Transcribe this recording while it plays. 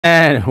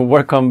And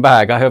welcome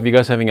back. I hope you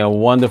guys are having a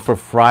wonderful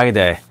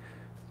Friday.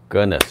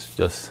 Goodness,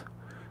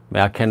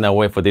 man, I cannot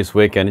wait for this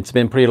weekend. It's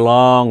been a pretty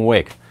long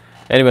week.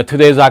 Anyway,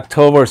 today is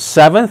October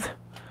 7th,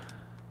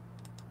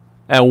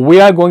 and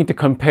we are going to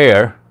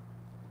compare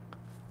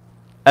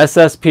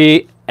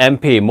SSP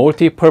MP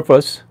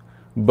multi-purpose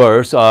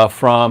bursts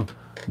from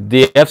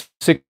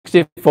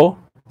DF64.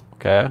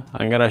 Okay,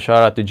 I'm gonna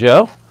shout out to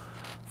Joe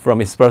from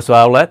Espresso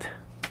Outlet,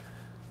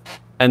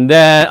 and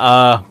then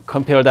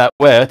compare that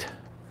with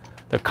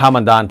the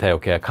Comandante,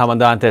 okay,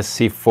 Comandante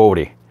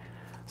C40.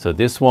 So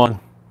this one,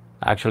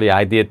 actually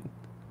I did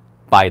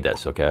buy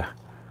this, okay.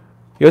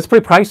 It was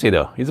pretty pricey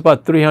though. It's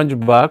about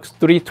 300 bucks,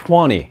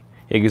 320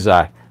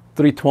 exact,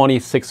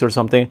 326 or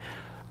something.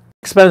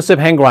 Expensive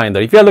hand grinder.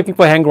 If you're looking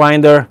for a hand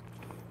grinder,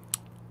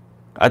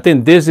 I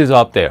think this is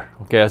up there,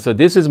 okay. So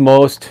this is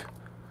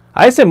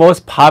I say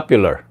most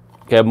popular,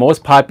 okay,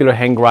 most popular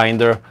hand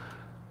grinder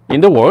in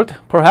the world,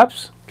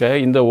 perhaps.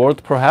 Okay, in the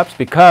world perhaps,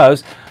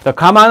 because the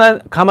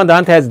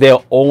Comandante has their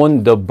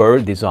own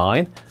bird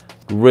design.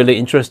 Really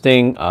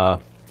interesting. I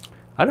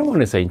don't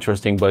want to say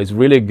interesting, but it's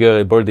really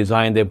good bird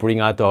design. They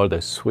bring out all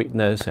the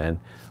sweetness and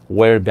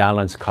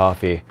well-balanced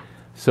coffee.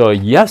 So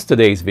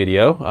yesterday's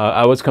video,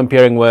 I was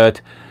comparing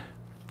with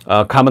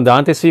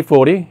Comandante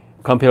C40.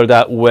 Compare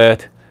that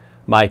with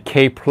my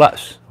K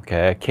Plus.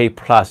 Okay, K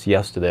Plus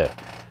yesterday,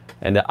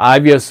 and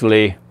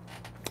obviously,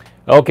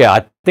 okay,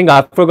 I think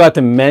I forgot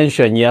to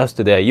mention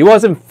yesterday, it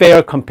wasn't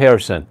fair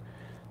comparison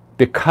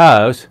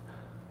because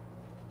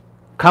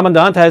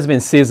Comandante has been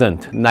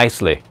seasoned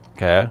nicely,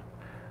 okay?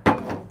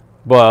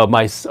 But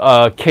my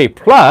K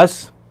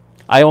Plus,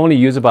 I only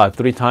use about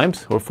 3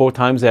 times or 4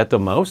 times at the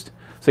most.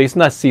 So it's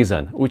not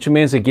seasoned, which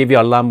means it gives you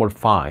a lot more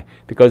fine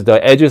because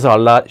the edges are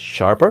a lot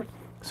sharper.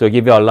 So it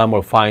gives you a lot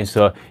more fine.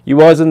 So it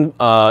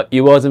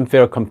wasn't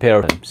fair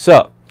comparison.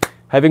 So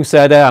having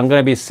said that, I'm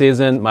gonna be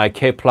seasoning my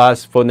K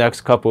Plus for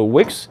next couple of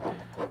weeks.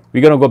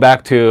 We're gonna go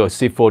back to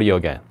C40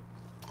 again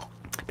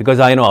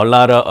because I know a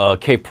lot of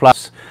K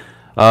Plus,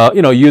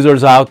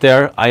 users out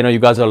there. I know you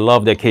guys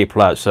love the K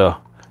Plus, so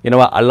you know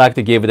what? I like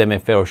to give them a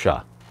fair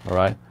shot. All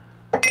right,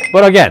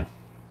 but again,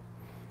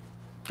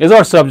 it's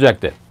all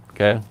subjective.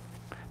 Okay,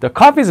 the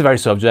coffee is very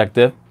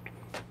subjective.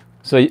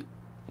 So,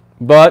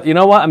 but you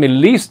know what? I mean, at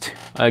least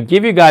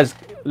give you guys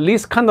at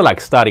least kind of like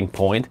starting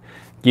point,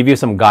 give you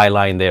some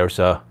guideline there.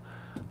 So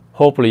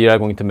hopefully you're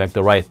going to make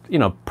the right,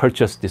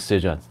 purchase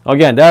decision.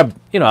 Again, there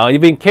are,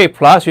 even K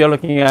Plus, you're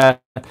looking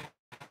at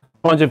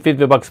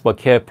 150 bucks per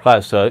K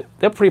Plus, so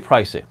they're pretty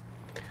pricey.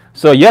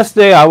 So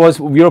yesterday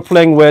we were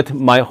playing with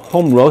my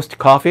home roast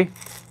coffee.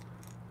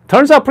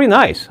 Turns out pretty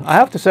nice. I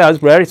have to say I was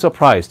very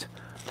surprised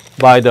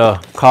by the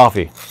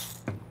coffee.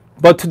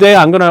 But today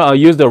I'm gonna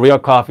use the real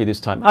coffee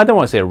this time. I don't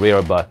want to say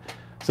rare, but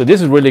so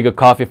this is really good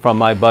coffee from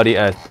my buddy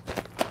at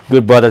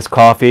Good Brothers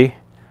Coffee,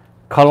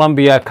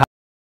 Columbia.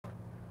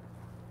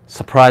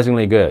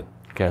 Surprisingly good.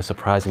 Okay,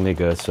 surprisingly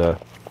good. So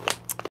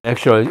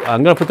actually,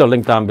 I'm gonna put the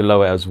link down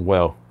below as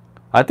well.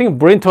 I think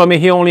Bryn told me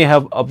he only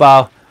have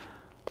about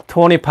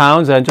 20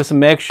 pounds, and just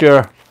make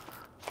sure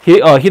he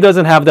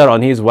doesn't have that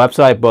on his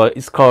website, but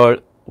it's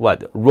called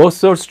what?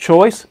 Roaster's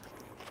Choice.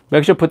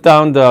 Make sure put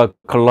down the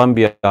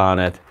Columbia on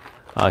it.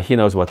 He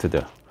knows what to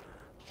do.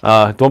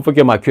 Don't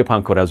forget my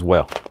coupon code as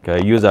well.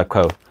 Okay, use that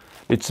code.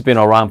 It's been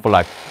around for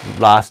like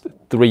last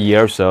 3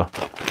 years, so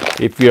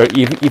if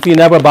you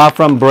never bought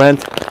from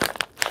Brent,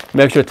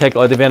 make sure to take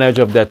advantage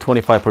of that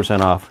 25%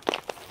 off.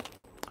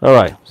 All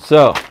right,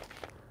 so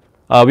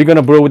we're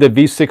gonna brew with the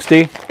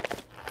V60.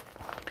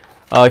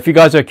 If you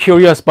guys are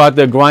curious about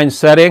the grind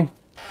setting,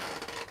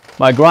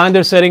 my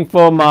grinder setting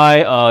for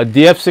my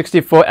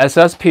DF64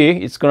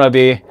 SSP, it's gonna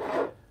be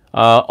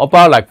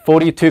about like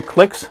 42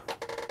 clicks.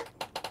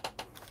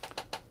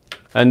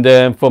 And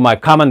then for my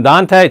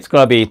Comandante, it's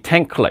gonna be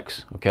 10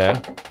 clicks, okay?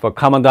 For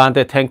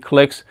Comandante, 10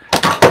 clicks.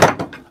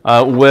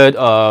 With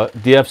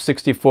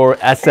DF64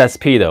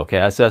 SSP though, okay,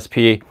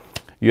 SSP,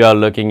 you are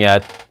looking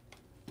at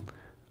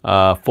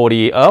about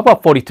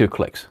 42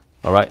 clicks.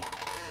 All right,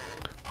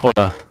 hold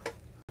on.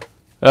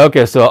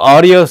 Okay, so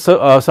audio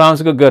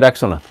sounds good,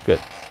 excellent, good.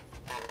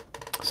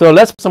 So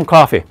let's put some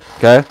coffee,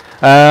 okay.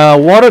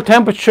 Water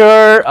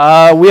temperature,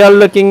 we are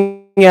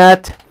looking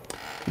at,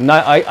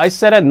 I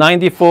set at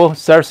 94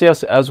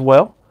 Celsius as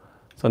well,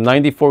 so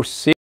 94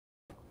 C.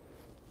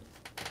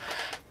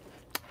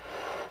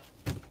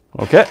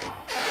 Okay.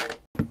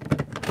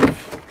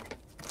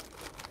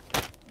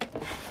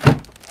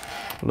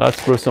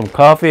 Let's brew some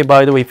coffee.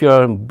 By the way, if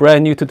you're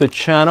brand new to the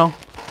channel,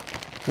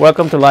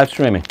 welcome to live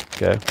streaming.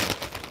 Okay.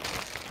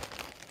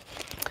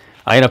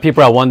 I know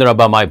people are wondering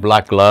about my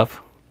black glove.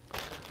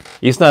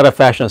 It's not a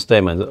fashion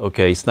statement.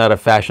 Okay, it's not a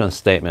fashion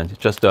statement.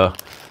 It's just I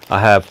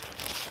have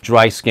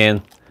dry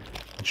skin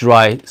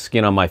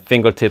on my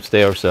fingertips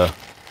there. So,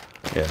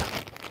 yeah,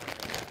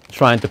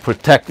 trying to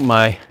protect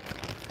my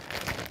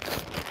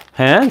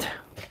hand.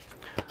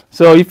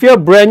 So if you're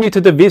brand new to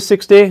the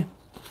V60,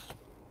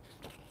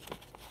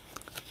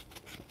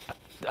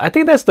 I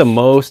think that's the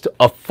most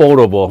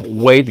affordable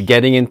way to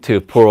getting into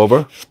pour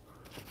over,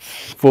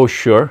 for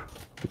sure,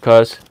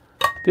 because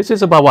This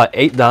is about what,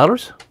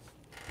 $8?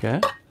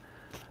 Okay.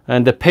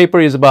 And the paper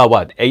is about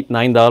what, $8,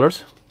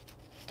 $9?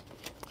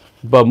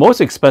 But most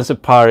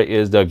expensive part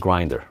is the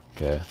grinder.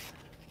 Okay.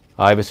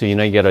 Obviously, you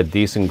know, you get a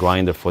decent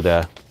grinder for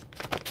that.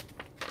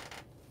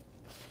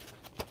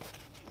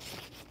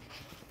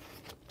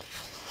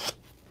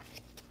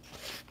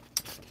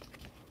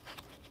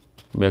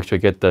 Make sure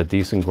you get the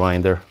decent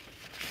grinder.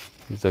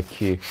 Is the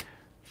key.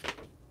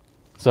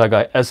 So I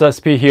got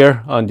SSP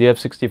here on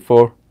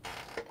DF64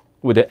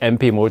 with the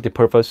MP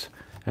multi-purpose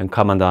and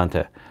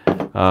Comandante.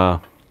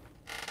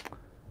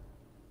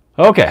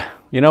 Okay,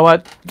 you know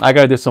what? I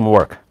gotta do some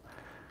work.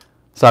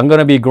 So I'm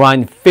gonna be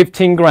grinding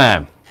 15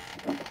 gram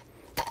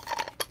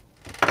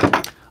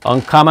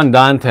on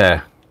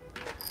Comandante,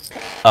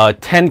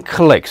 10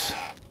 clicks.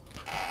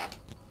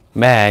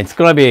 Man, it's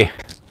gonna be,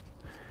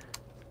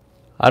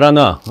 I don't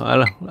know.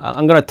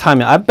 I'm gonna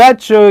time it. I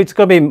bet you it's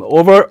gonna be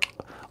over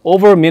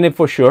a minute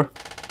for sure.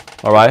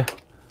 All right,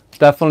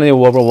 definitely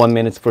over 1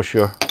 minute for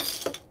sure.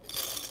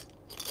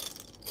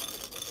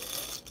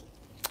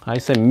 I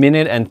say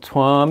minute and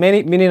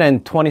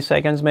 20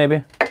 seconds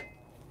maybe.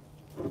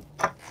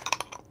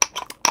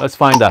 Let's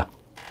find out.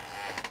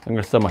 I'm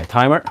gonna set my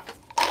timer.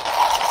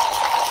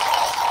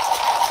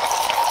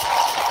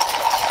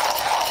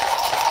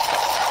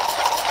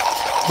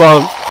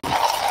 Well,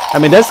 I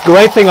mean, that's the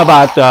great thing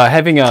about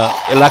having an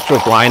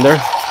electric grinder.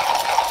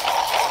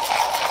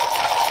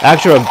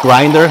 Actual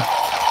grinder,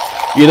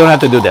 you don't have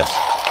to do this.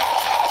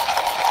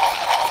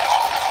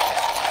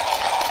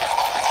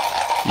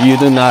 You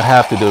do not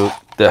have to do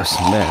this,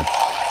 man.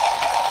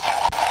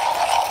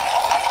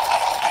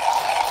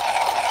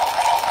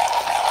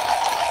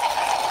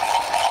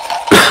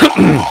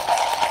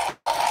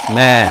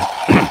 Man,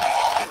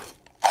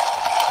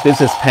 this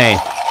is pain.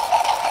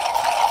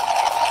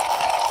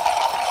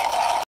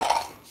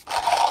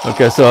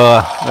 Okay,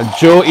 so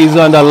Joe is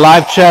on the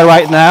live chat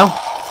right now.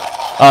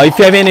 If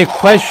you have any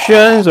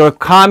questions or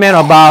comment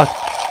about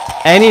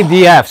any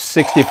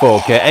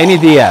DF64, okay, any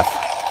DF,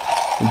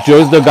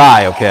 Joe's the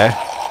guy, okay.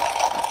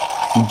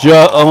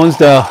 Joe owns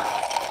the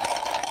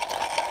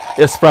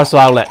espresso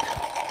outlet,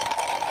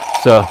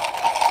 so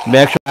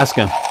make sure to ask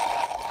him.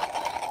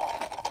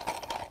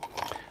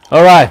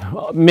 All right,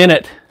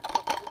 minute,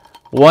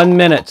 1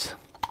 minute.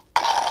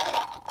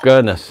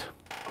 Goodness.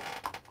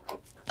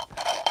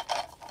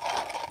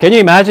 Can you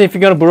imagine if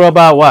you're gonna brew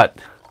about what,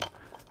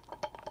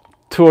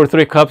 2 or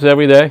 3 cups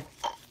every day?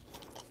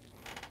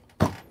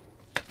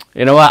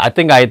 You know what? I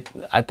think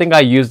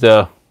I use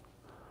the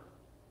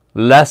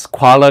less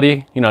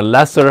quality, you know,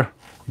 lesser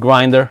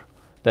grinder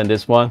than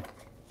this one.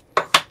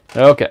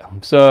 Okay,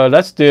 so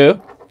let's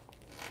do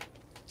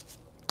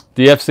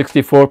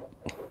DF64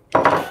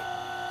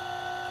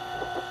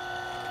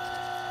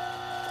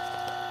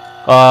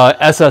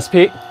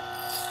 SSP.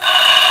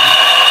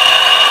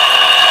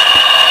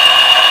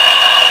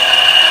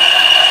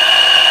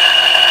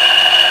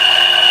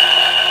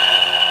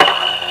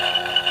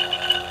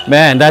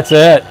 Man, that's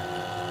it.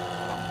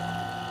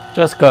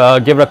 Just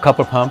give it a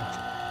couple pump.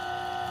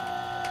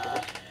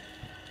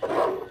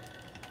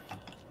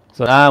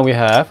 So now we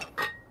have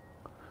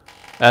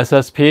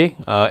SSP,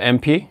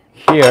 MP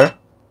here.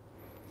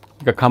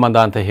 We got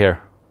Comandante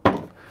here.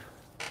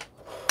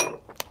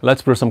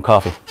 Let's brew some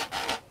coffee.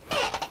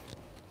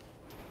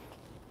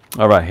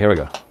 All right, here we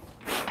go.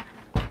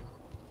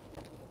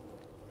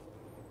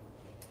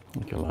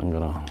 Okay, I'm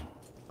gonna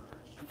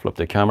flip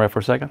the camera for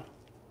a second.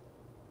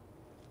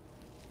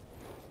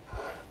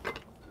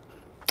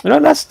 You know,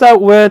 let's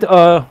start with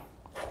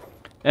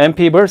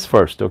MP burst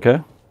first,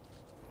 okay?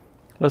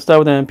 Let's start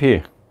with the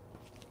MP.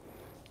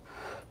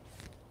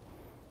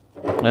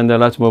 And then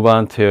let's move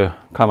on to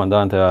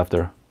Comandante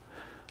after.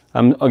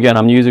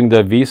 I'm using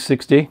the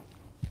V60.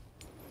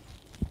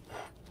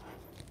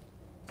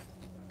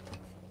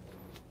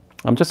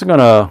 I'm just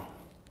gonna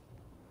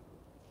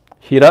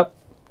heat up.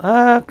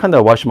 Kind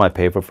of wash my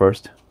paper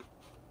first.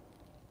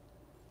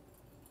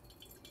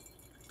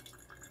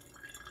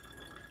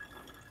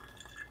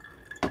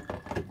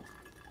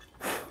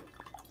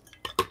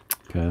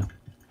 Okay.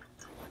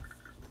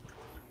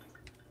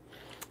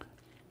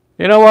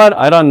 You know what?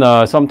 I don't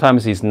know.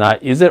 Sometimes it's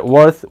not. Is it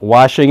worth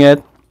washing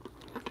it?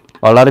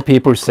 A lot of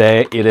people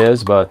say it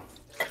is, but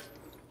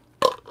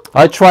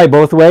I try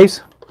both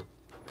ways.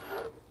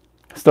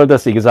 Still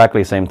does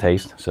exactly the same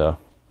taste. So,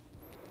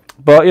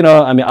 but you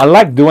know, I mean, I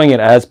like doing it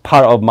as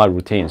part of my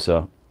routine.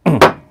 So,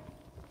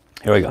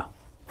 here we go.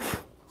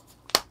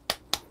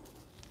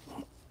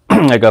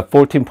 I got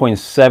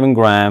 14.7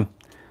 gram.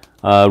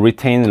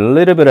 Retain a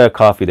little bit of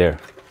coffee there.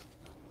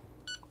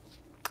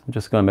 I'm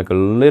just gonna make a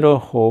little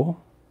hole.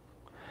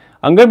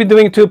 I'm gonna be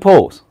doing 2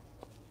 pulls.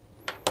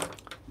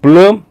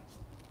 Bloom,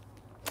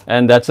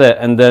 and that's it.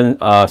 And then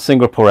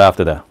single pour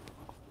after that.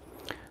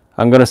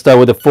 I'm gonna start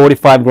with the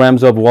 45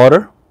 grams of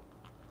water.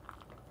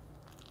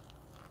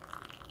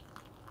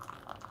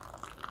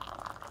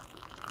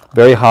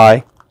 Very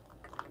high.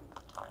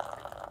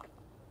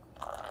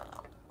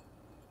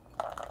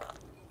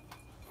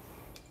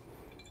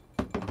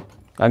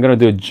 I'm gonna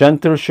do a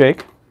gentle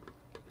shake.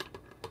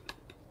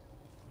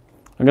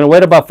 I'm going to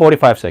wait about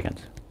 45 seconds.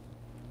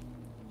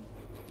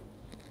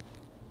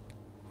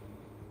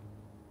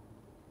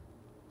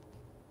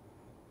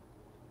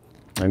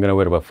 I'm going to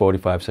wait about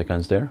 45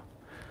 seconds there.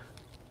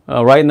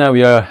 Right now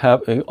we are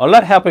having a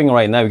lot happening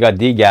right now. We got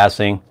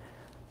degassing.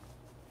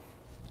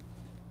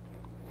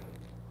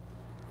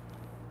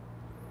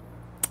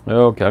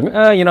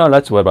 Okay, you know,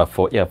 let's wait about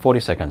 40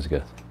 seconds,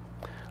 good.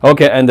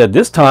 Okay, and at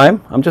this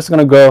time, I'm just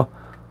gonna go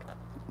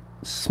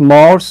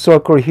small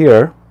circle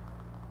here.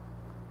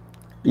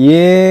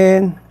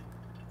 In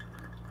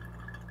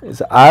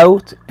is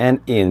out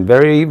and in,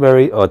 very,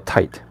 very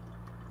tight.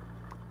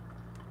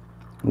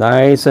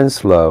 Nice and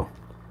slow.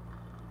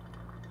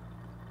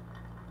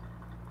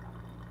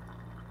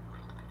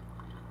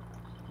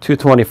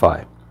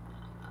 $225.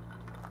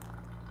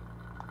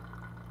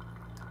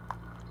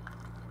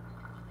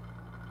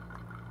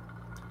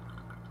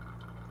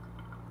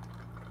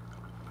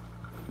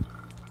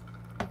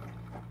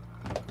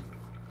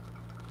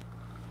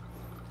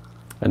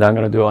 And I'm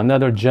going to do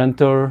another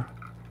gentle.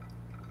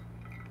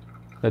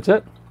 That's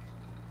it.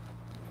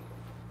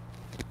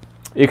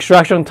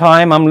 Extraction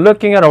time, I'm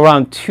looking at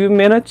around 2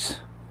 minutes.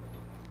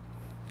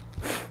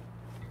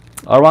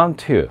 Around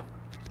 2.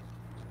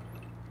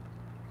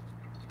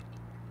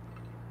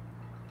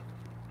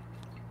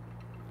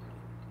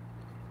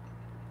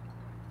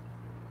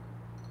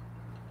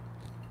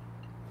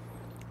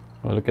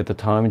 Well, look at the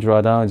time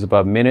drawdown. It's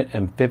about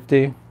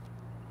 1:50.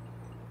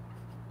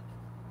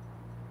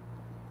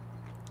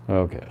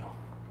 Okay.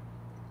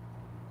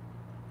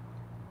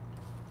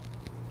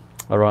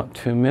 Around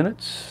 2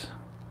 minutes.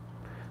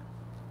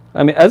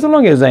 I mean, as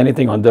long as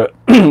anything under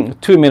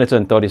 2 minutes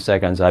and 30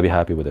 seconds, I'll be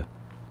happy with it.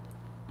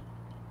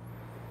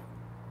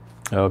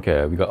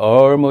 Okay, we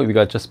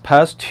got just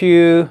past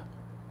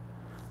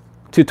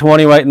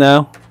 220 right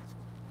now.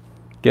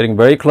 Getting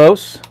very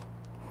close.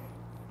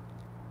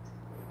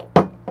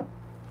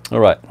 All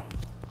right.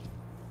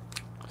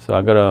 So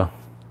I'm gonna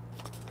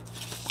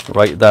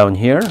write down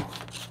here.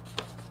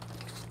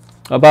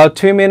 About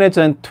 2 minutes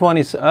and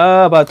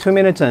about 2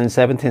 minutes and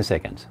 17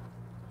 seconds.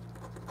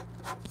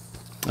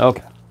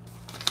 Okay.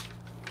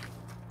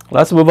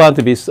 Let's move on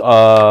to this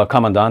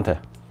Comandante.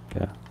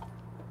 Yeah.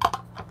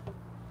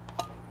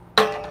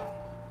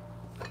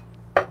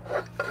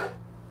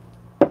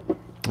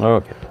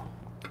 Okay.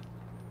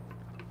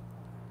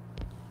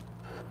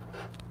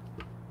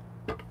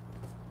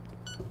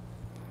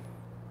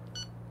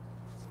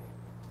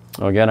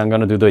 Again, I'm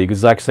going to do the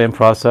exact same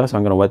process.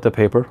 I'm going to wet the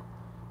paper.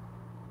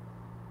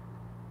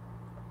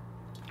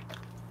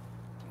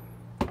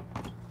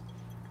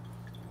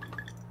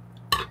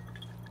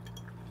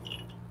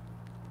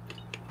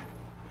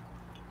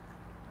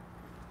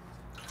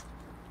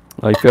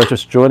 If you're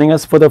just joining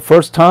us for the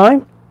first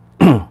time,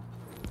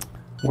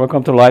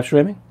 welcome to live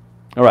streaming.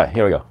 All right,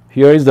 here we go.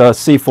 Here is the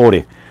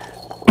C40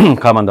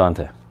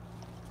 Comandante.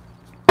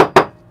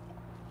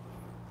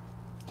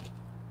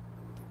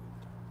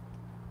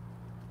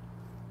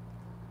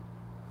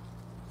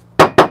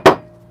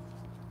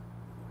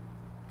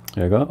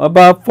 There you go.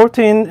 About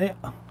 14,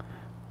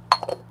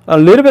 a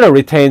little bit of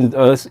retained.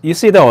 You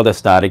see all the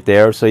static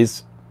there, so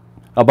it's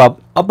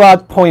about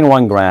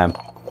 0.1 gram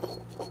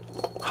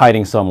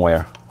hiding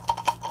somewhere.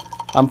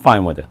 I'm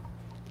fine with it.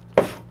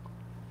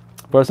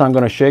 First, I'm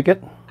going to shake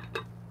it.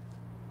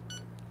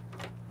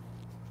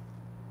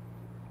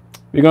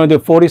 We're going to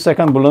do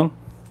 40-second balloon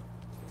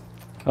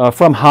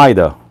from high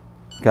though.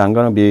 Okay, I'm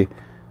going to be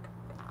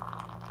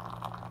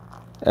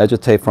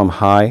agitate from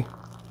high.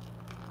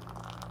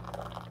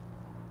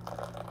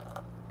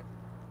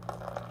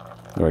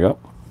 There we go.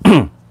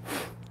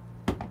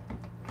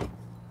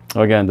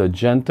 Again, the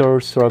gentle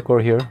circle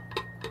here.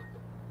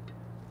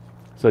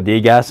 So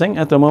degassing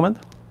at the moment.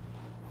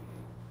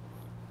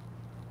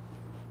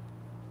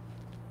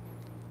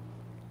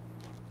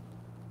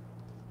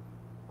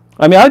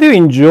 I mean, I do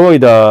enjoy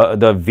the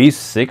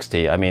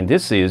V60. I mean,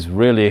 this is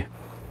really,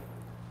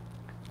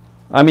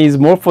 I mean, it's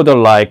more for the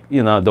like,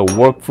 you know, the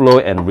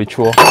workflow and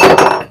ritual.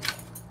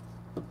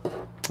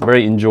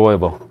 Very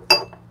enjoyable.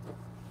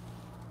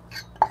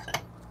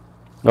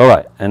 All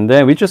right, and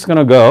then we're just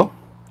gonna go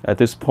at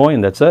this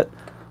point. That's it.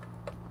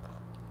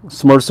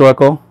 Small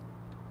circle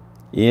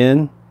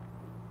in.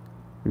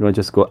 We're gonna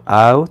just go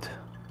out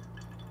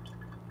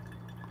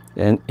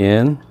and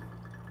in.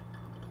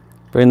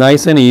 Very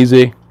nice and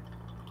easy.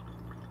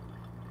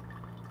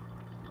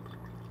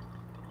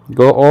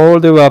 Go all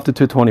the way up to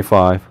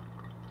 225.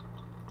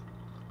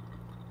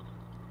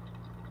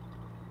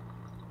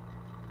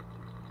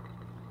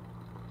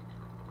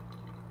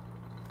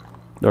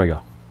 There we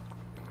go.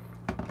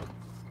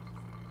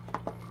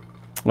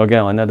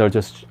 Again, another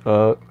just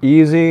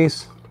easy.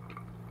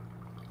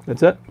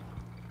 That's it.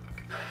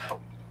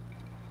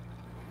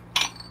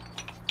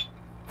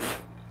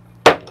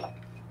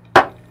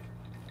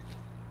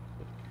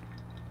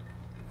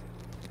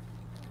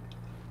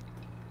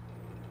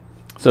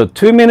 So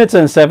 2 minutes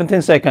and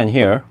 17 seconds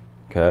here,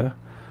 okay,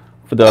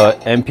 for the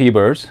MP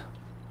burst.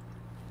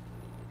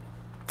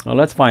 Well,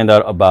 let's find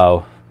out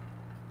about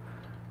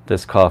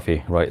this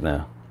coffee right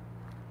now.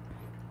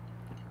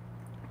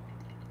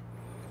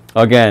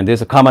 Again, this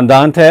is a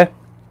Comandante,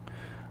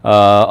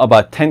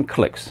 about 10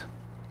 clicks.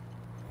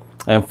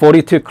 And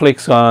 42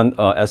 clicks on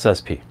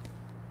SSP.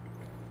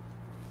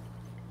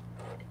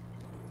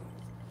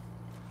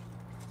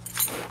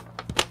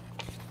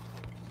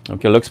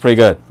 Okay, looks pretty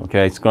good.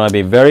 Okay, it's going to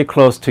be very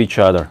close to each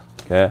other.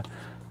 Okay,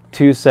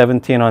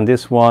 217 on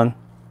this one.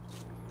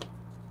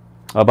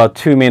 About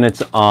 2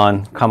 minutes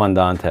on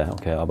Comandante.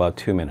 Okay, about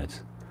 2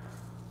 minutes.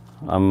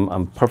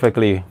 I'm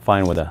perfectly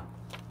fine with that.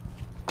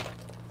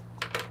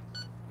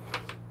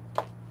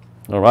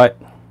 All right.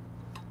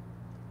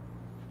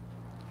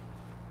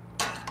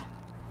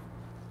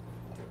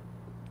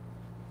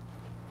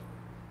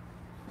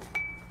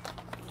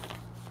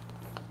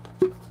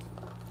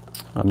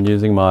 I'm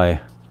using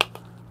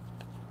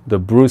the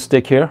brew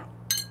stick here.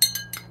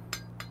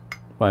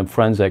 My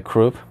friends at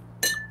Krupp.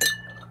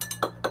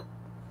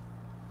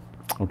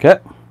 Okay.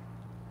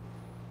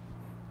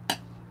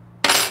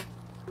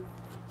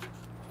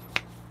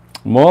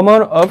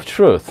 Moment of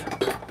truth.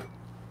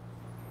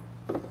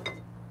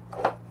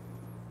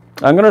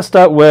 I'm going to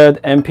start with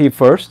MP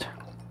first.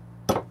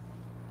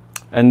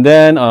 And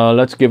then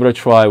let's give it a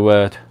try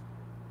with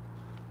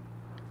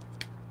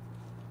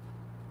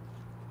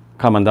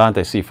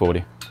Comandante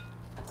C40.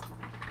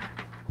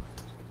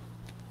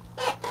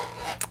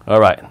 All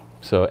right,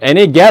 so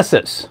any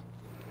guesses?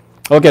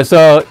 Okay,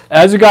 so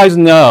as you guys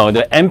know,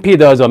 the MP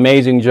does an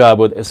amazing job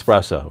with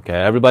espresso. Okay,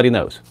 everybody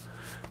knows.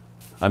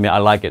 I mean, I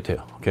like it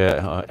too. Okay,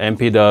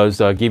 MP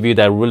does give you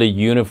that really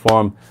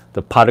uniform,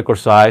 the particle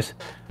size,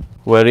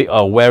 very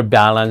well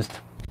balanced,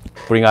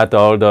 bring out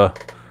all the,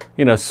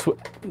 you know,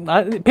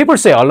 people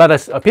say a lot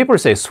of people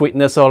say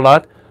sweetness a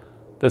lot.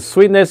 The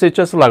sweetness is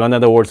just like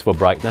another word for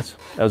brightness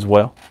as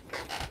well.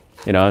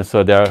 You know,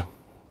 so they're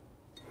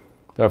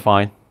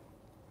fine.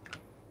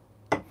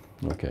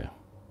 Okay.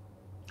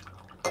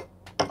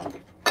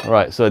 All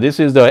right, so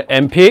this is the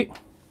MP.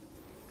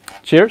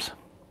 Cheers.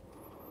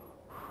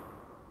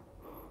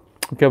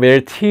 Okay,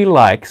 very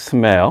tea-like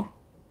smell.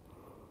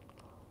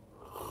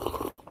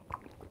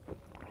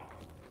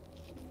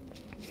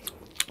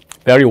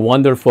 Very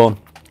wonderful,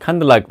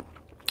 kind of like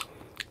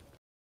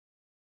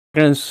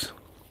fragrance,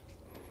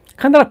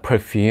 kind of like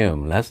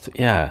perfume.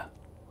 Yeah.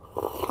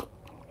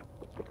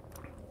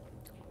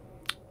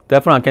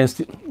 Definitely, I can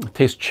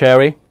taste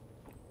cherry.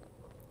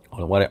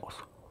 Or what else?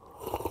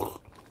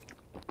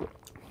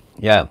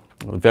 Yeah,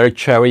 very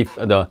cherry.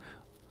 The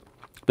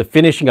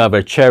finishing of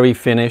a cherry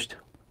finished.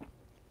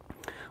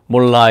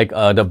 More like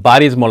the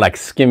body is more like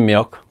skim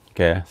milk.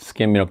 Okay,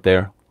 skim milk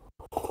there.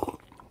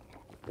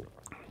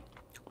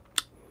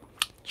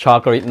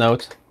 Chocolate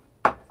notes.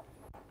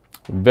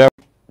 Very,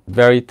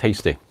 very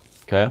tasty.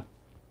 Okay.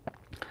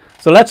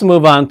 So let's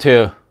move on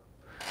to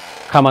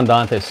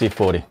Comandante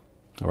C40.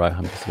 All right,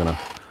 I'm just gonna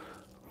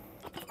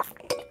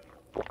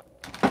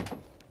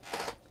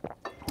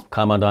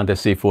Comandante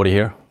C40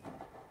 here.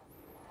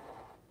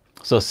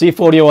 So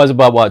C40 was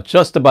about what?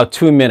 Just about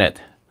 2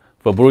 minutes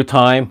for brew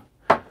time.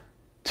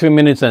 2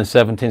 minutes and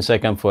 17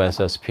 seconds for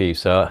SSP.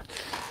 So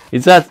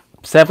is that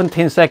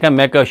 17 seconds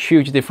make a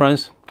huge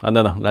difference? I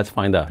don't know. Let's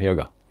find out. Here we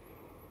go.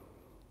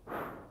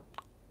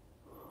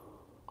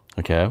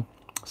 Okay.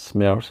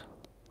 Smells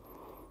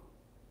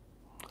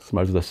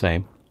the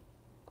same.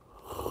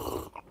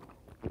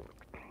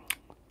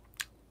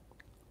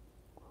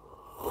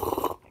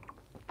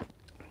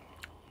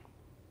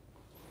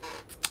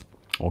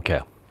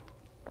 Okay.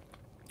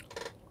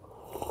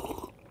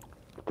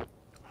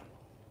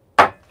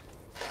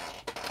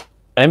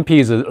 MP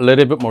is a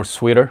little bit more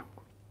sweeter.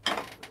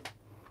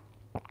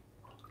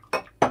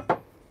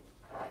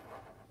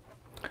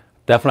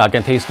 Definitely, I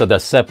can taste the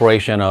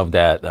separation of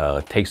that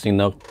tasting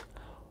note.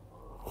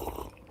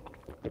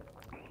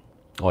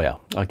 Oh yeah,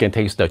 I can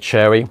taste the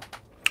cherry,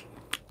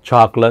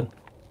 chocolate.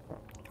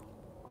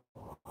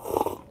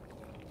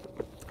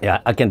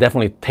 Yeah, I can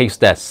definitely taste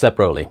that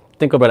separately.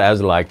 Think of it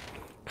as like,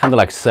 kind of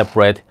like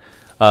separate.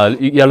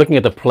 You're looking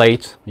at the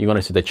plate. You're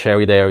gonna see the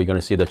cherry there. You're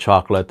gonna see the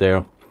chocolate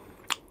there.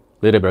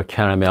 Little bit of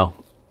caramel.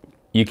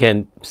 You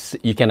can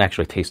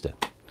actually taste it.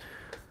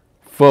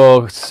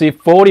 For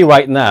C40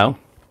 right now,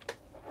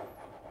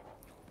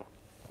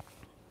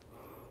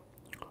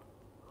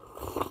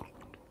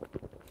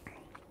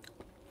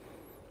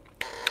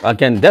 I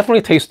can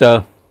definitely taste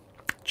the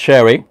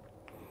cherry,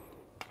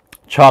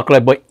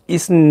 chocolate, but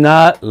it's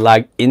not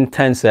like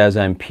intense as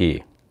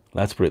MP.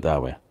 Let's put it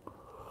that way.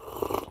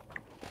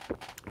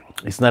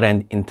 It's not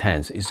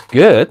intense. It's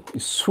good.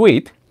 It's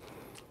sweet.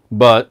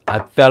 But I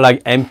felt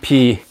like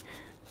MP,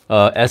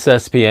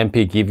 SSP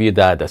MP give you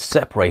the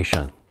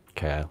separation,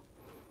 okay,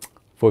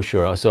 for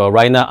sure. So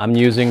right now I'm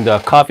using the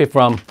coffee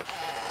from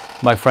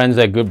my friends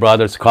at Good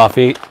Brothers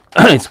Coffee.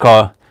 It's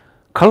called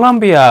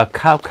Columbia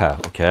Cacao,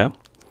 okay.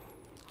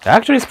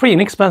 Actually, it's pretty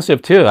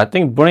inexpensive too. I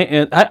think,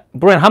 Brent,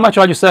 how much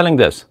are you selling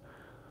this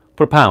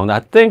per pound?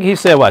 I think he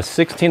said, what,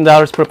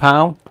 $16 per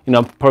pound, you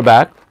know, per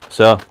bag.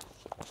 So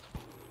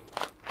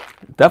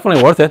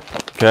definitely worth it.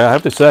 Okay, I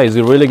have to say, it's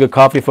a really good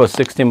coffee for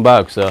 16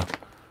 bucks.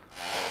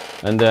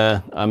 And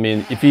I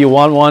mean, if you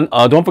want one,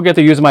 don't forget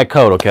to use my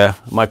code. Okay,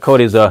 my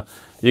code is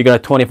you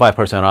got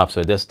 25% off,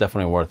 so that's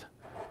definitely worth.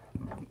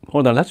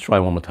 Hold on, let's try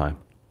one more time.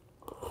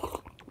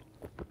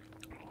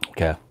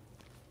 Okay.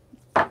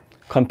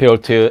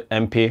 Compared to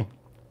MP.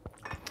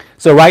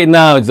 So right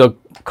now, the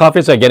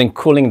coffees are getting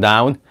cooling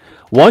down.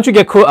 Once you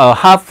get cool,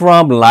 hot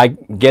from like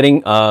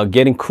getting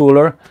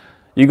cooler,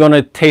 you're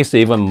gonna taste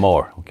even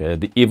more. Okay,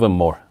 even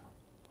more.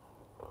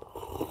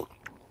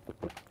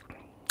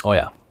 Oh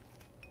yeah.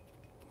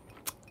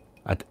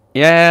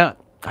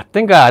 I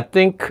think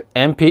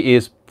MP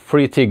is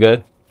pretty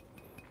good.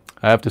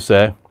 I have to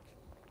say.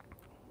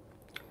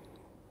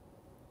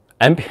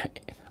 MP.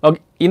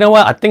 Okay, you know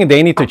what? I think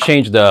they need to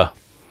change the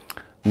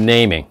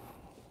naming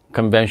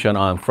convention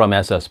from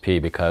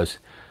SSP because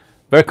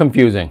very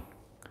confusing.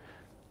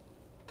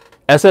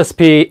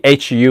 SSP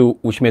HU,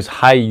 which means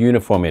high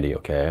uniformity,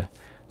 okay?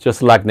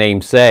 Just like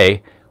name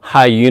say,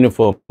 high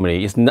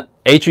uniformity. It's not,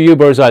 HU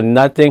birds are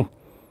nothing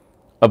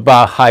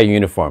about high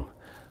uniform.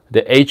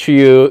 The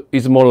HU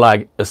is more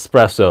like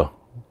espresso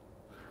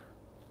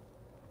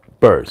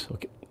birds.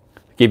 Okay?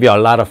 Give you a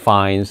lot of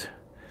fines,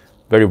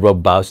 very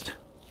robust.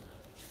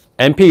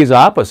 MP is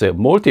opposite,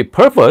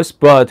 multi-purpose,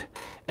 but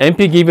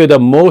MP give you the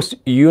most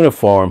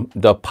uniform,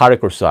 the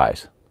particle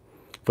size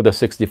for the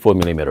 64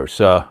 millimeters.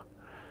 So,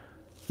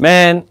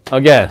 man,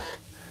 again,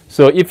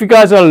 so if you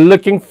guys are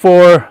looking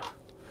for,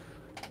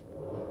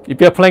 if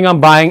you're planning on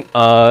buying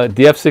a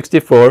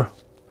DF64,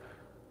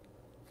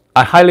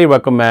 I highly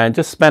recommend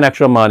just spend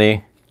extra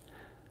money.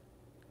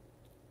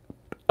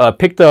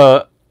 Pick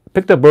the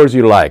birds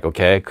you like.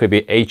 Okay, could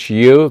be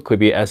HU, could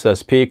be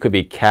SSP, could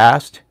be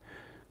cast,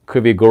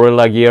 could be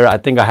Gorilla Gear. I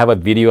think I have a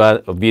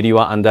video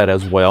on that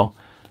as well.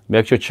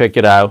 Make sure to check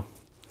it out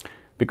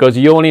because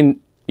you're only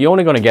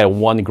gonna get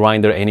one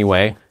grinder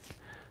anyway.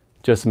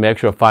 Just make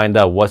sure to find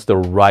out what's the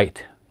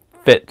right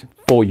fit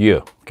for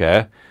you.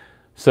 Okay,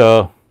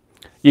 so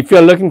if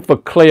you're looking for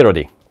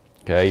clarity,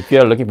 okay, if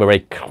you're looking for a very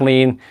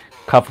clean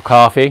cup of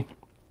coffee,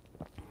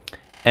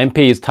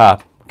 MP is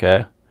top.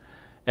 Okay,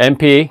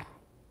 MP,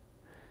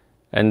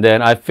 and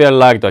then I feel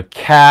like the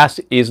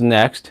cast is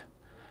next.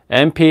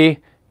 MP,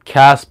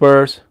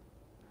 Caspers,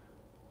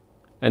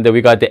 and then we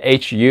got the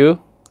HU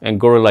and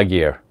Gorilla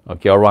Gear.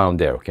 Okay, around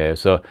there. Okay,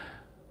 so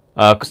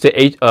because the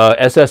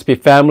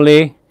SSP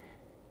family,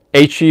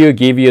 HU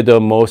give you the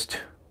most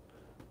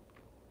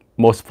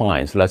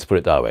fines. Let's put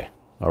it that way.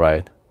 All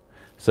right.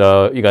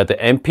 So you got the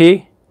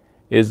MP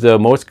is the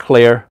most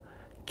clear,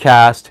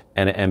 cast,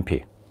 and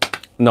MP.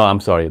 No, I'm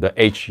sorry, the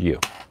HU.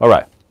 All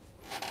right.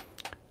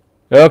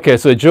 Okay,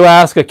 so Joe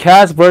asked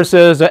cast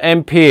versus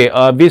MP,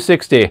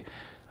 V60.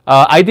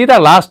 I did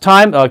that last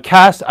time.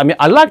 Cast. I mean,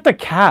 I like the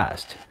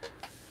cast.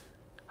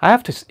 I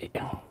have to see.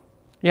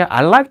 Yeah,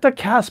 I like the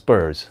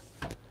Caspers.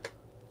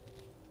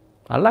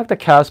 I like the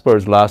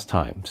Caspers last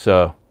time.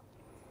 So,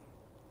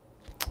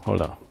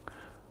 hold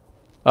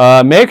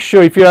on. Make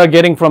sure if you are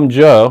getting from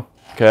Joe,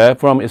 okay,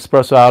 from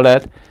Espresso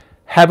Outlet,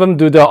 have them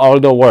do all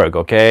the work,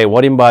 okay?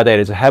 What I mean by that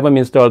is have them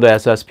install the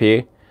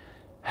SSP,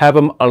 have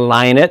them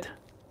align it.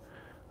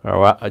 All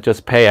right,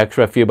 just pay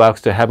extra few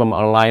bucks to have them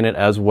align it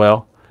as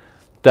well.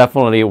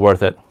 Definitely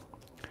worth it.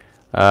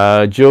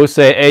 Joe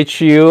say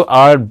HU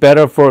are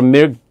better for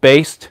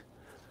milk-based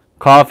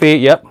coffee.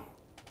 Yep.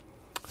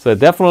 So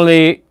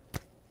definitely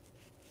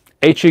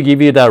HU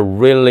give you that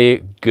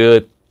really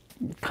good,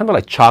 kind of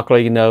like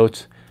chocolatey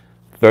notes.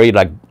 Very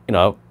like, you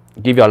know,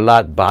 give you a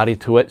lot body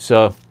to it.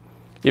 So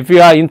if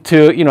you are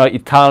into, you know,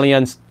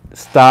 Italian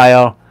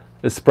style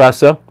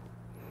espresso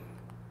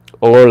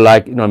or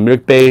like, you know,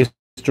 milk-based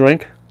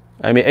drink,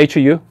 I mean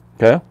HU,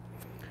 okay.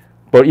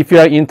 But if you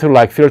are into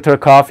like filter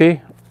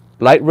coffee,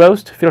 light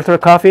roast filter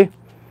coffee,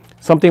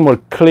 something more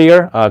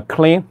clear,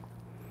 clean,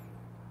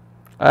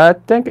 I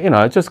think, you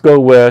know, just go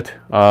with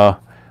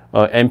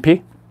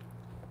MP.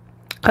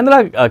 Kind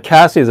of like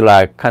Cass is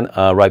like kind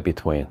of right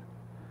between.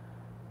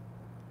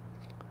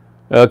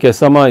 Okay,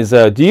 someone is,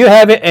 do you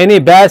have any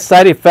bad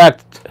side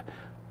effect?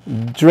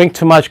 Drink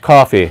too much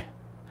coffee?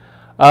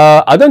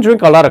 I don't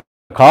drink a lot of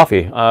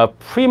coffee.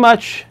 Pretty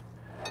much,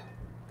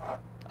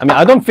 I mean,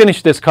 I don't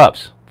finish these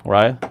cups,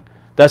 right?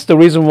 That's the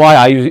reason why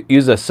I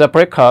use a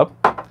separate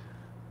cup.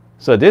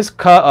 So this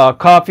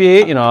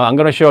coffee, you know, I'm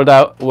gonna share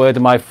that with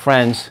my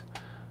friends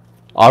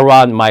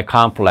around my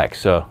complex.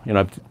 So, you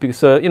know,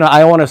 because, you know,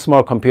 I own a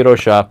small computer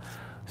shop.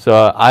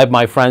 So I have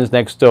my friends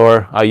next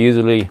door. I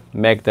usually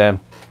make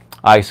them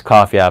iced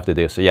coffee after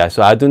this. So yeah,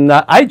 so I do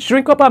not, I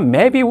drink about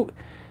maybe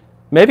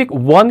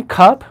 1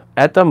 cup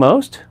at the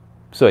most.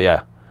 So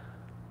yeah.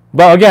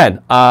 But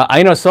again,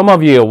 I know some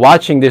of you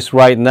watching this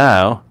right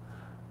now,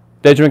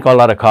 they drink a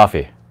lot of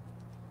coffee.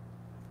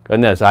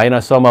 Goodness, I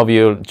know some of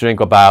you drink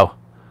about,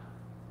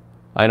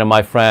 I know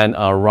my friend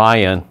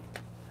Ryan,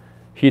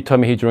 he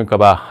told me he drink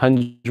about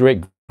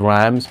 100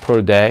 grams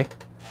per day.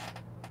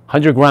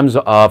 100 grams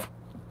of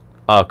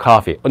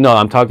coffee. No,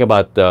 I'm talking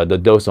about the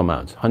dose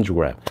amounts, 100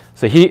 grams.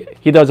 So he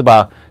does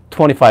about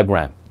 25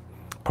 grams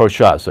per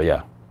shot. So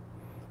yeah,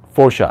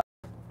 4 shots.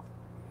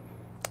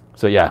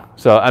 So yeah,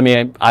 so I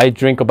mean, I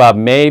drink about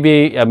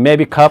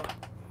maybe cup.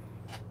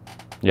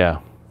 Yeah.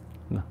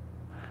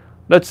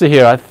 let's see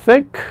here. I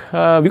think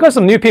we got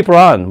some new people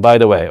on, by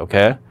the way.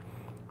 Okay,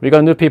 we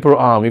got new people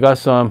on. We got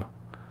some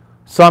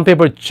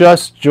people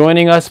just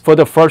joining us for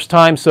the first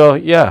time. So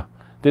yeah,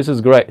 this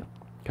is great.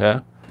 Okay,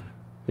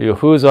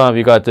 who's on?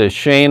 We got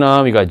Shane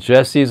on. We got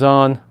Jesse's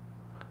on.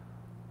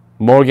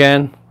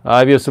 Morgan,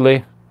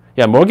 obviously.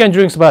 Yeah, Morgan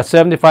drinks about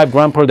 75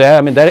 grams per day.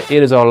 I mean, that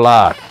it is a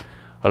lot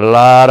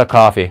of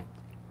coffee.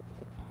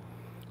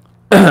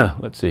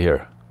 Let's see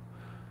here.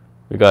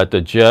 We got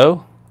the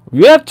Joe.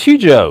 We have 2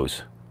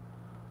 Joes.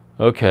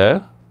 Okay.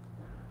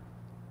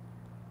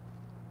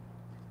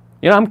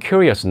 You know, I'm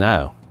curious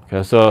now.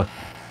 Okay, so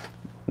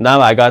now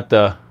I got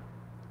the.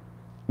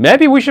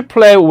 Maybe we should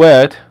play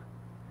with.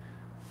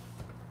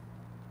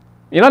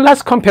 You know,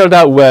 let's compare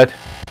that with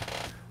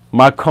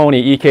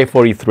Marconi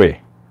EK43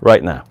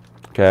 right now.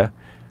 Okay.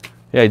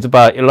 Yeah, it's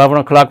about 11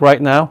 o'clock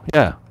right now.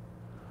 Yeah.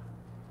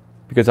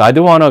 Because I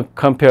do want to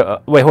compare.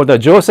 Wait, hold on.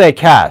 Joe say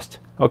cast.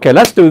 Okay,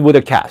 let's do it with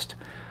a cast.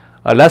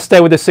 Let's stay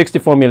with the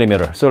 64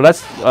 millimeter. So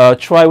let's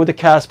try with the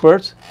cast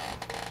birds.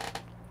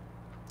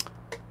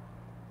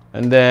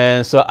 And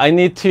then, so I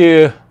need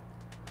to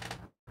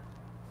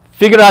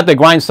figure out the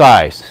grind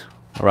size.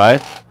 All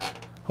right.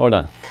 Hold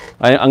on.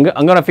 I'm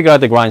going to figure out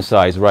the grind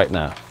size right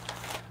now.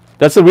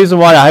 That's the reason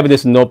why I have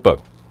this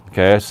notebook.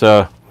 Okay,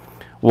 so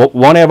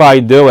whenever I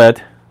do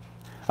it,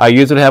 I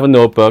usually have a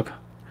notebook,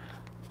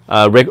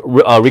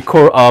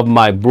 record of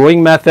my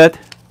brewing method,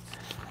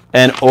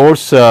 and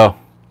also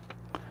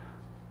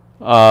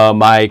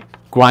my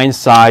grind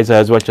size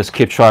as well. Just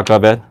keep track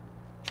of it.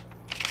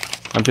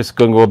 I'm just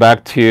going to go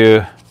back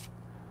to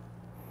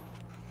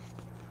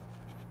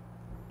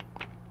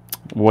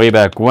way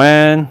back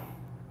when.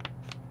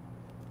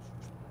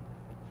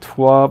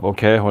 12.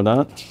 Okay, hold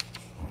on.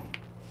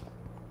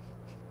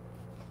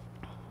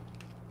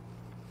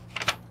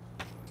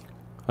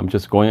 I'm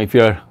just going. If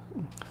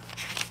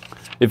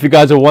you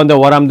guys are wondering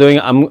what I'm doing,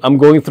 I'm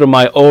going through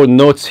my old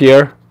notes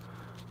here,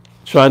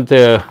 trying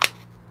to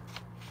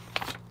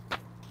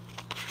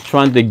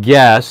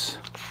guess.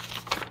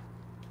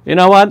 You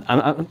know what?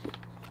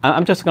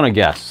 I'm just gonna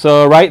guess.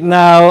 So right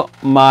now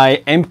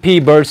my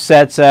MP bird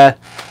sets at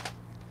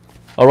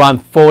around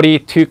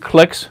 42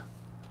 clicks.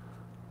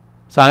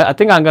 So I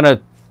think I'm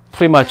gonna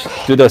pretty much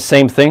do the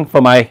same thing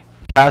for my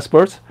cast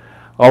birds,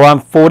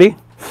 around 40.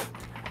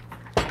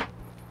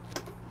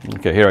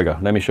 Okay, here we go.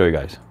 Let me show you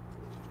guys.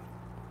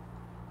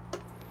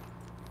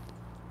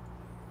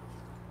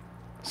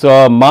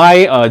 So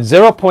my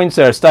 0 points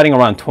are starting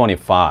around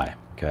 25.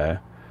 Okay,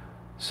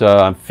 so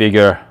I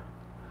figure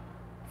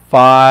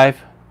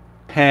 5,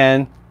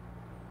 10,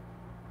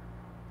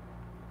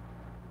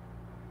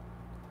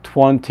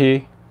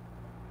 20,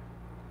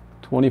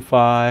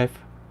 25,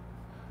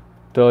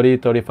 30,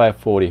 35,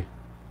 40.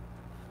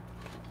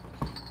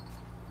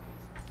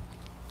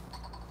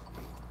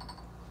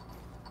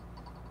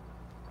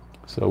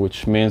 So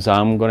which means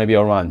I'm going to be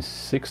around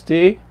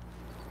 60,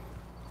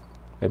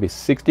 maybe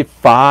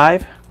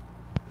 65.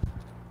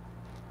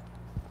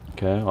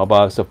 Okay,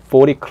 about so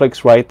 40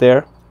 clicks right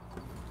there.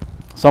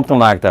 Something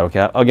like that,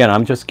 okay? Again,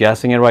 I'm just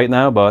guessing it right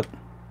now, but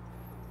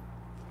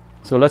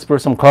so let's brew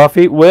some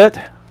coffee with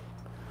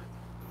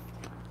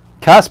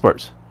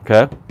Caspers,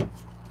 okay?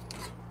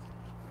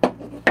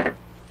 I'm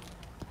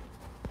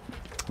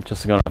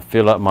just gonna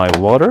fill up my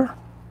water.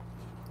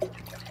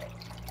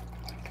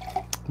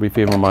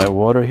 Refill my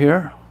water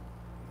here.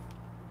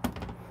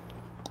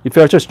 If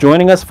you're just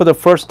joining us for the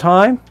first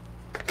time,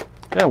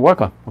 yeah,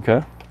 welcome,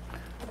 okay?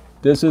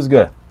 This is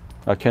good.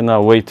 I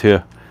cannot wait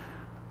to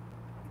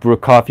brew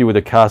coffee with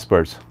the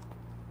Caspers.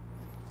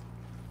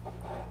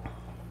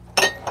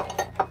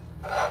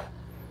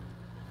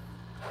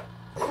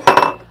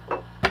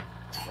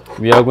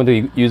 We are going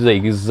to use the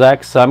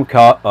exact same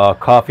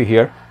coffee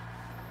here.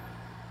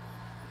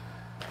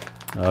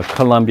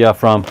 Columbia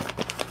from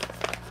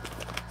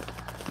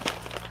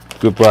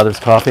Good Brothers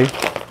Coffee.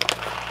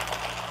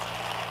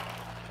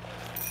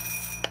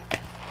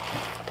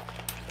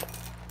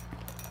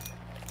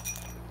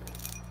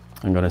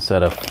 I'm going to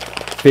set up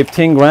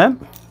 15 gram.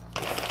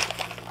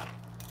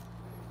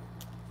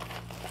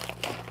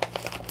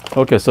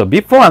 Okay, so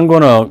before I'm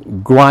going to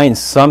grind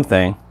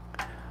something,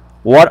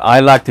 what I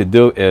like to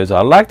do is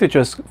I like to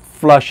just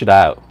flush it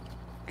out.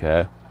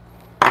 Okay,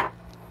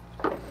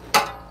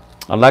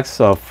 I like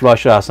to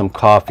flush out some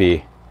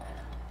coffee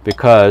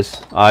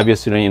because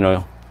obviously, you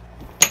know,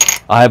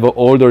 I have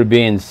older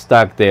beans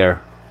stuck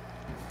there.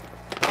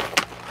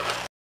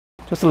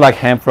 Just like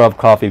handful of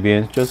coffee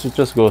beans.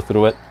 Just go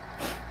through it.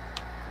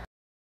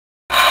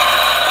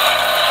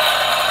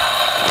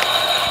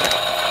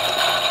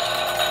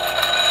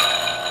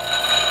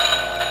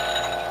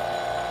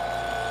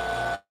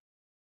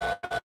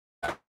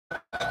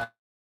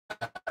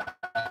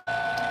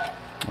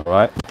 All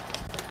right.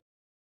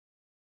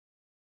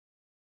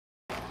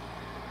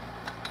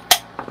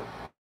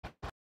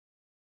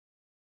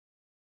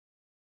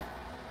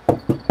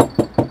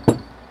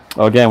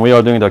 Again, we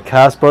are doing the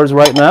Caspers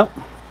right now.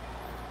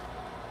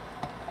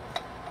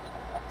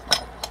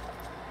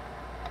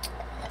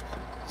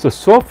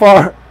 So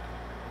far,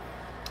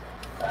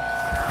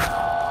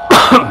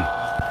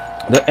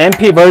 The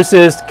MP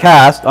versus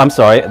cast, I'm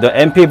sorry, the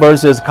MP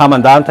versus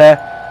Comandante.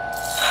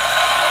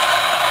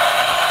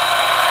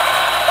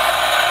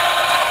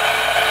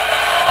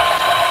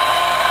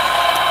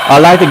 I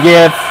like to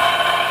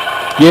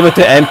give it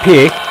to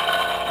MP.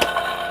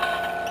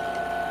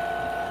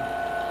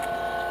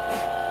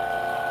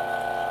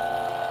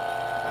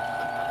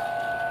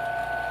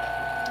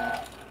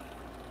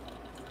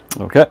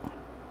 Okay.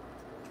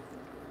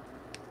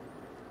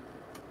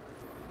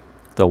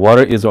 The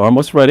water is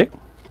almost ready.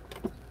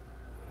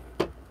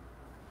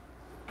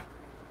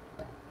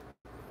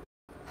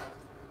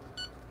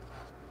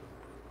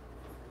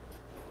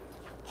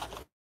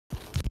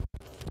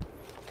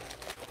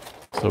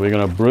 So we're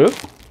gonna brew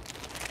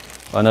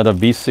another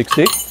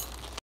V60.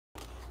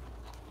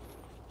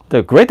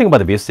 The great thing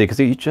about the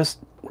V60, you just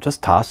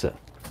toss it.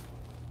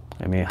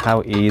 I mean,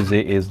 how easy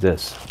is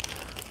this?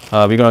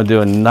 We're gonna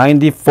do a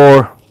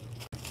 94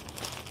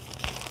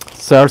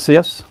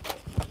 Celsius.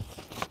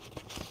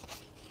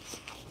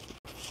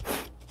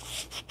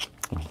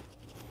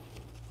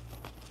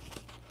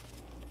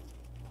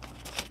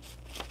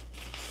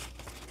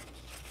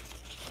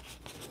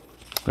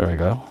 There we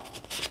go.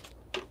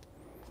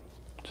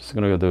 Just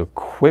gonna do a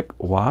quick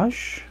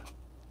wash.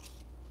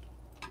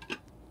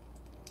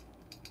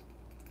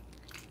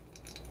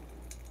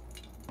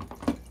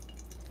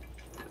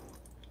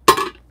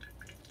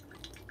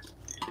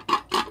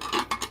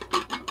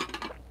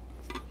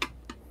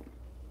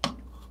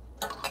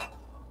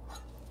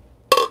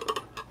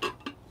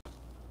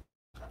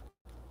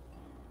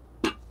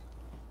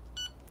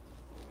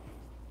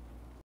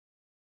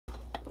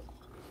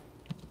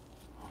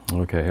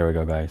 Okay, here we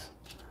go, guys.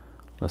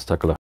 Let's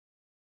take a look.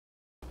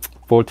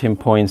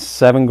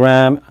 14.7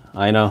 gram.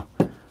 I know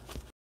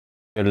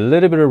a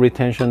little bit of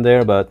retention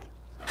there, but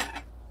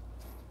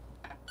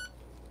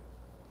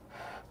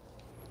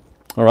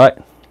all right.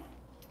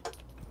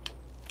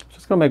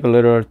 Just gonna make a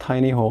little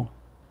tiny hole.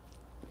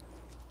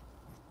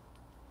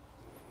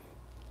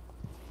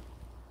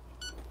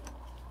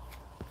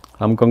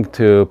 I'm going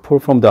to pour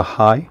from the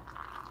high.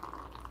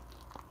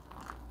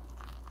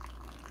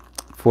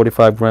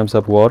 45 grams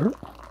of water.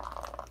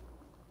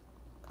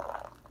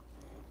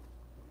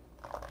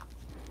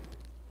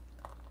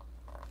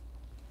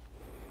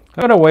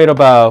 I'm gonna wait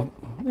about,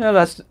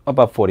 that's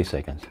about 40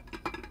 seconds.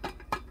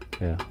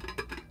 Yeah,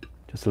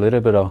 just a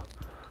little bit of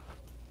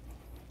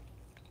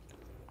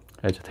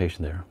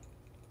agitation there.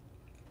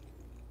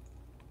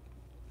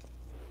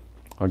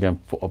 Again,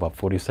 for about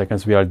 40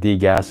 seconds. We are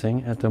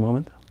degassing at the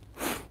moment.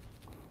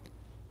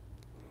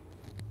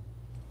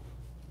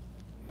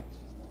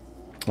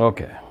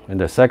 Okay, and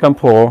the second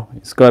pour,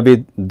 it's gonna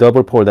be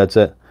double pour, that's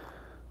it.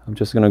 I'm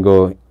just gonna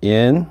go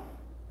in,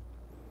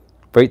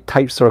 very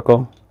tight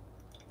circle,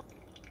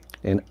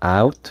 and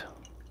out.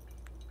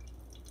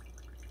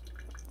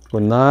 Go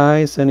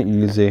nice and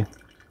easy,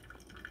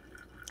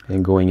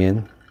 and going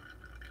in.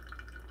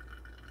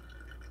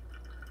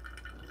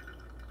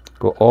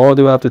 Go all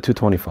the way up to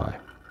 225.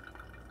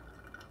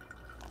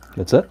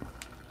 That's it.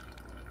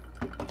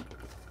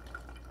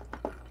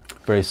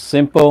 Very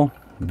simple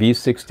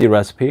V60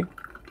 recipe.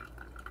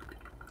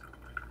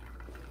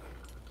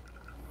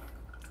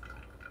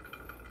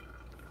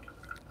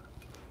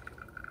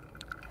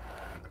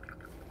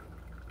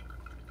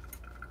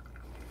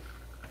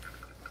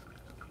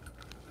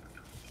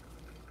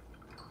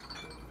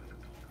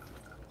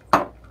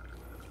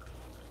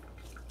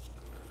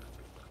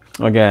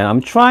 Again, I'm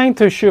trying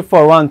to shoot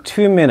for around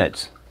 2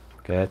 minutes.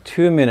 Okay,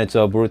 2 minutes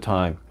of brew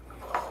time.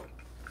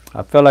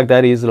 I feel like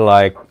that is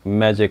like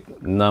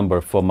magic number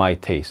for my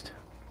taste.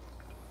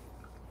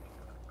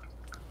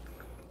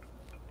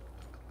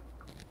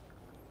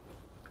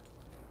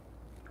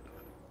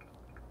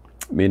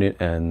 Minute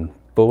and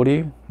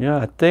 40. Yeah,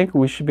 I think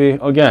we should be,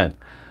 again,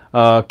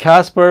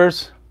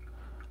 Casper's,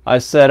 I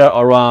set it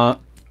around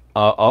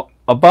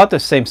about the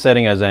same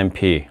setting as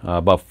MP,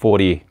 about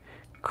 40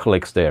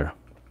 clicks there.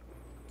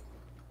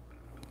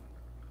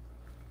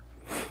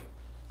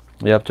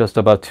 Yep, just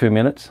about 2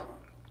 minutes.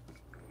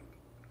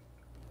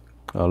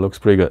 Looks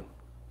pretty good.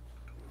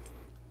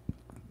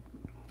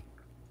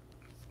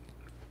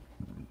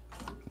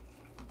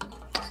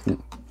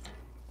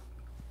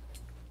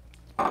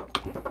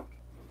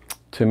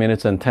 Two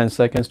minutes and 10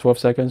 seconds, 12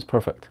 seconds,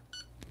 perfect.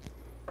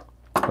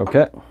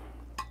 Okay.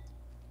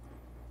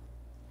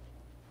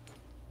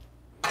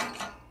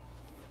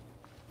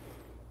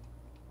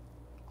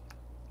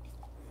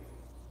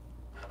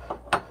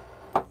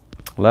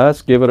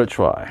 Let's give it a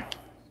try.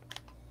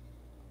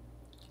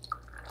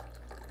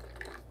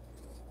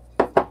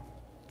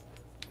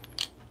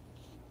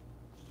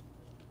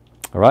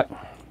 All right.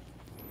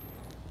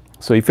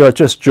 So if you're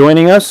just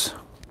joining us,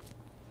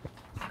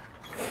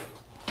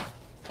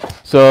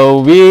 so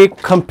we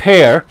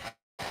compare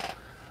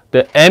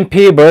the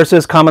MP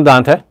versus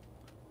Comandante.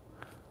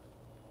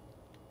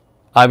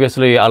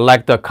 Obviously, I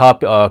like the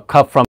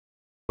cup from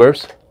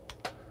first,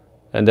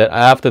 and then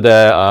after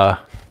that,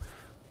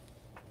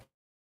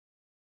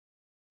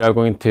 we are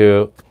going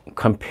to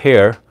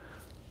compare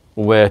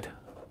with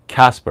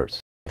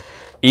Casper's.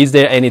 Is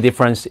there any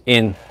difference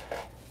in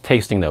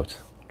tasting notes,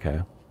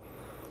 okay?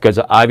 Because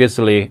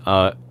obviously,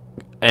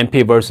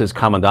 MP versus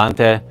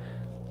Comandante,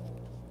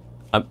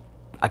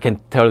 I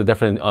can tell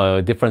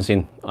the difference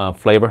in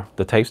flavor,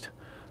 the taste.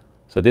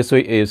 So this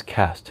way is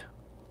cast.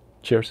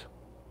 Cheers.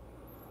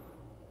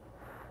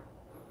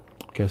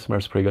 Okay,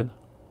 smells pretty good.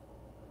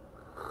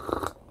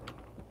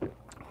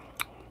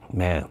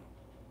 Man.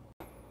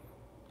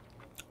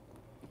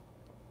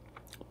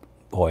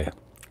 Boy.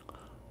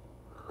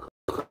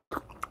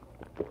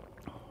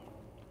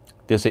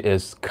 This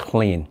is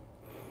clean.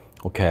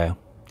 Okay,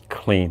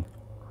 clean.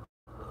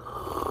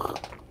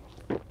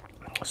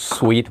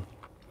 Sweet.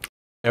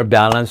 They're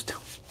balanced.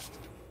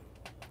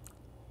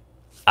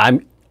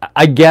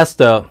 I guess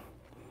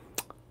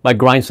my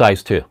grind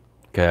size too.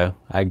 Okay,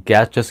 I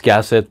just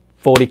guess it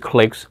 40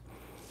 clicks.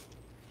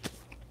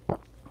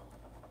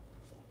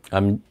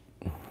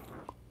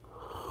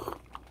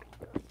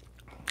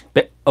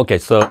 Okay,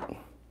 so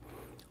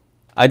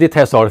I did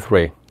test all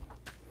three.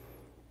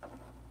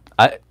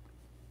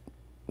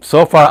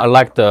 So far I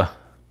like the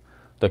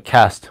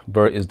cast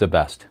bird is the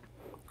best.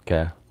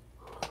 Okay,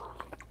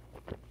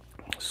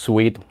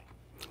 sweet,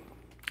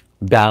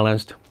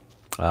 balanced,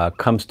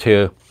 comes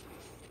to,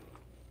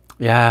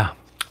 yeah,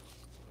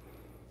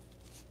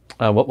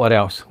 what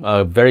else?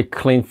 Very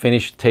clean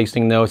finish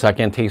tasting notes. I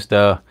can taste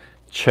the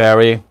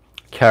cherry,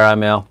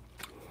 caramel.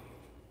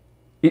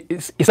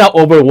 It's not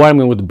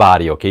overwhelming with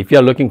body, okay? If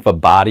you're looking for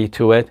body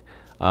to it,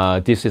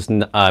 this is,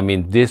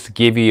 this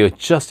gives you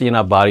just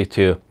enough body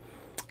to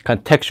kind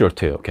of texture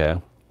too,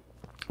 okay?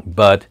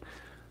 But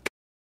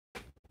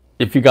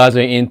if you guys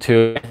are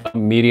into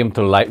medium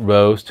to light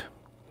roast,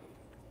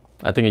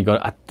 I think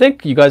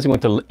you guys are going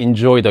to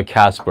enjoy the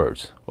cast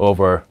birds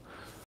over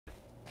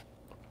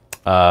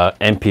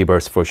MP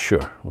birds for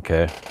sure,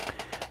 okay?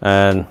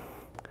 And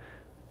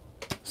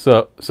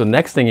so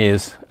next thing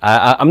is,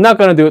 I'm not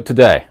gonna do it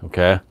today,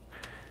 okay?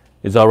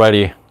 It's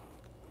already,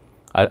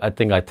 I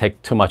think I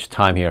take too much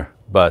time here,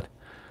 but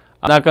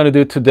I'm not gonna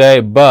do it today,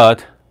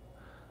 but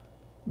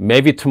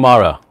maybe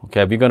tomorrow,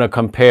 okay? We're gonna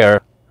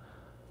compare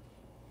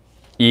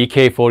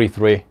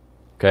EK43,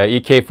 okay?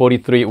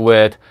 EK43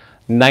 with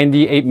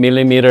 98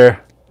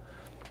 millimeter,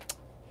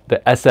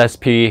 the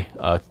SSP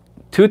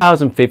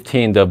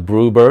 2015, the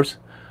Brewbirds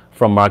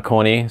from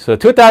Marconi. So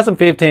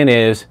 2015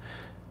 is,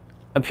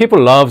 people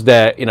love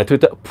that,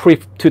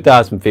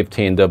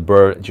 pre-2015, the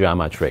bird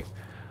geometry.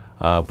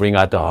 Bring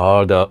out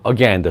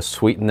again, the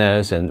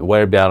sweetness and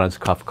well-balanced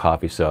cup of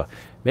coffee. So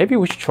maybe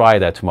we should try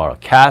that tomorrow.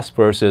 Cast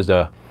versus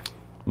the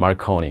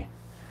Marconi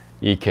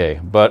EK.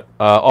 But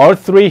all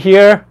three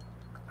here,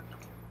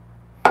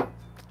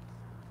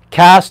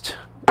 cast,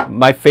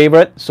 my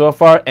favorite so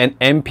far, and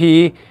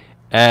MP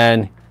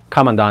and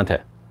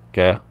Comandante.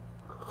 Okay,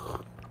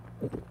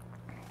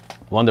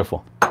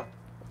 wonderful.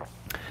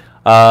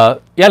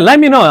 Yeah, let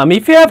me know.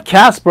 If you have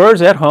cast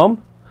birds at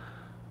home,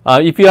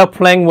 if you are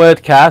playing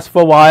with cast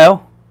for a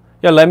while,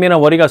 yeah, let me know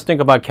what you guys think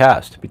about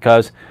cast.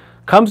 Because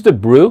comes to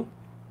brew,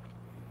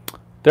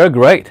 they're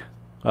great.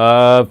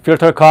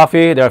 Filter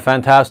coffee, they're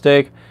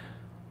fantastic.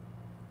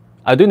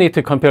 I do need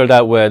to compare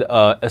that with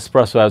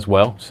espresso as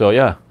well. So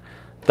yeah,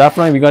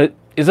 definitely we're gonna.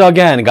 It's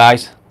again,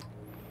 guys.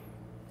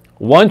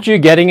 Once you're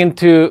getting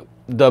into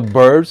the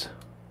birds,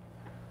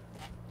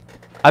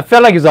 I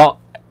feel like it's all,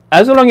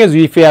 as long as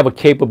if you have a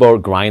capable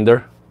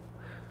grinder,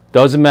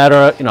 doesn't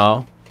matter,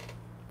 $400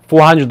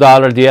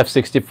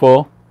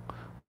 DF64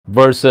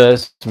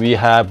 versus we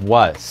have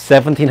what,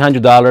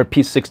 $1,700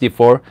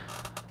 P64.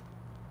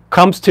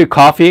 Comes to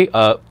coffee,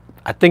 I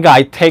think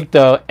I take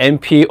the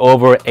MP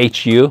over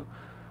HU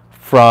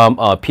from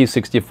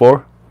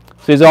P64.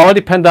 So it's all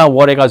depends on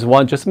what you guys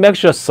want. Just make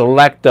sure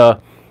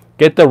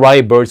get the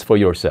right birds for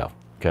yourself.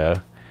 Okay,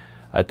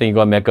 I think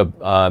you're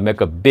gonna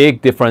make a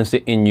big difference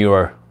in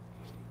your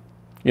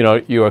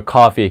your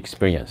coffee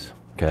experience.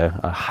 Okay,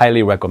 I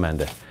highly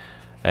recommend it.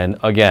 And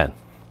again,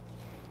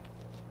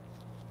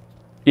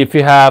 if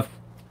you have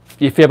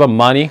a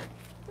money,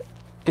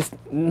 it's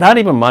not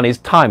even money, it's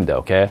time though.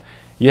 Okay,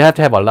 you have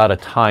to have a lot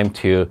of time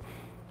to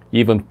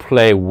even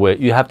play with.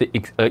 You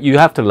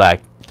have to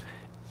like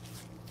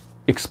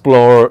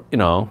explore,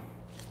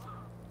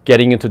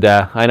 getting into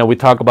that. I know we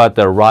talk about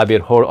the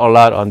rabbit hole a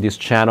lot on this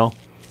channel.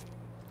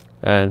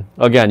 And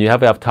again, you have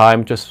to have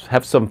time, just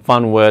have some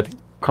fun with,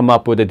 come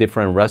up with the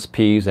different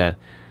recipes and,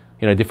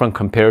 different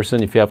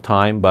comparison if you have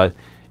time. But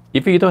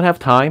if you don't have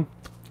time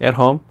at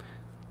home,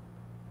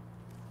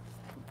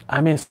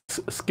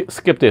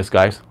 skip this,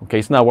 guys. Okay,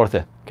 it's not worth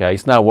it. Okay,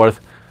 it's not worth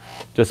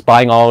just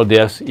buying all of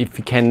this if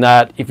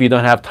you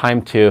don't have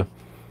time to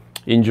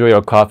enjoy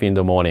your coffee in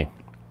the morning.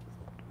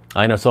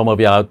 I know some of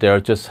you out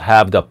there just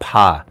have the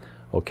pot,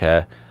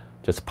 okay?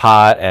 Just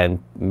pot and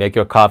make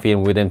your coffee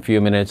within a few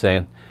minutes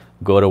and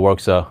go to work.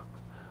 So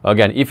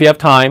again, if you have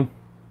time,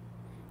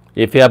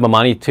 if you have the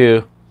money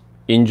to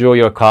enjoy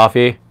your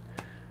coffee,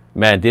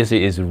 man, this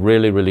is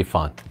really, really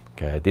fun.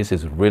 Okay, this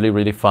is really,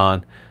 really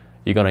fun.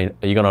 You're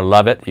gonna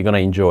love it. You're gonna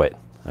enjoy it,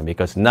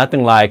 because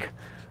nothing like,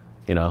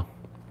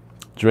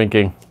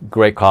 drinking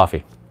great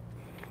coffee.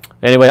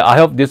 Anyway, I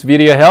hope this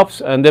video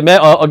helps. And then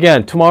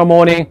again, tomorrow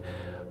morning,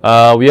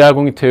 we are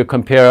going to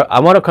compare. I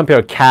want to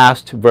compare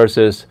cast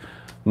versus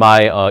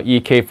my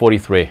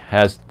EK43.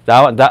 Has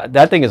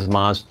that thing is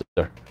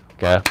monster.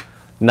 Okay,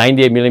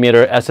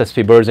 98mm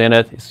SSP birds in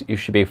it. It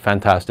should be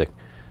fantastic.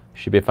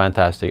 Should be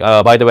fantastic.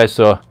 By the way,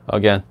 so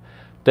again,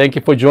 thank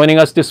you for joining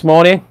us this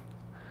morning.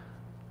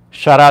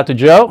 Shout out to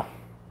Joe,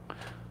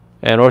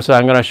 and also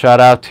I'm gonna shout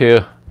out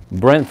to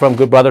Brent from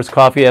Good Brothers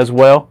Coffee as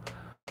well.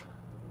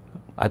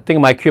 I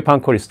think my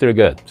coupon code is still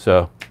good,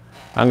 so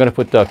I'm gonna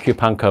put the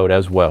coupon code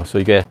as well, so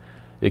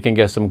you can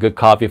get some good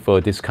coffee for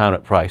a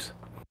discounted price.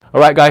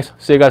 All right, guys.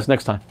 See you guys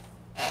next time.